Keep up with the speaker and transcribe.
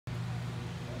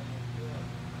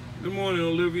Good morning,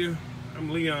 Olivia.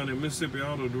 I'm Leon at Mississippi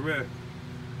Auto Direct.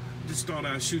 Just thought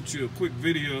I'd shoot you a quick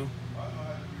video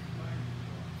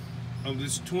of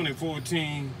this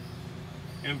 2014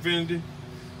 Infiniti.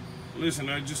 Listen,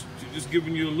 I just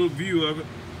giving you a little view of it.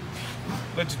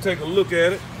 Let you take a look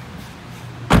at it.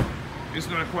 It's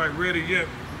not quite ready yet.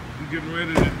 I'm getting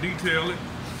ready to detail it.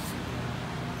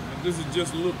 But this is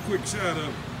just a little quick shot of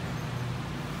it.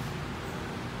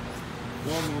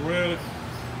 Walking around it.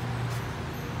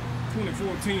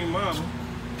 2014 model.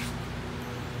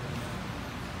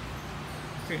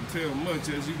 Can't tell much,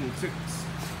 as you can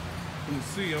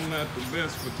see. I'm not the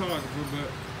best photographer, but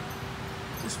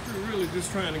it's really just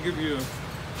trying to give you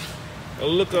a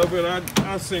look of it.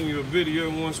 I'll send you a video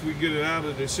once we get it out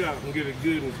of the shop and get it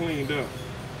good and cleaned up.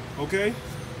 Okay?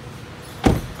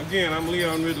 Again, I'm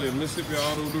Leon Ridley of Mississippi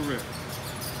Auto Direct.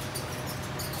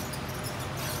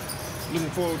 Looking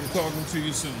forward to talking to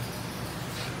you soon.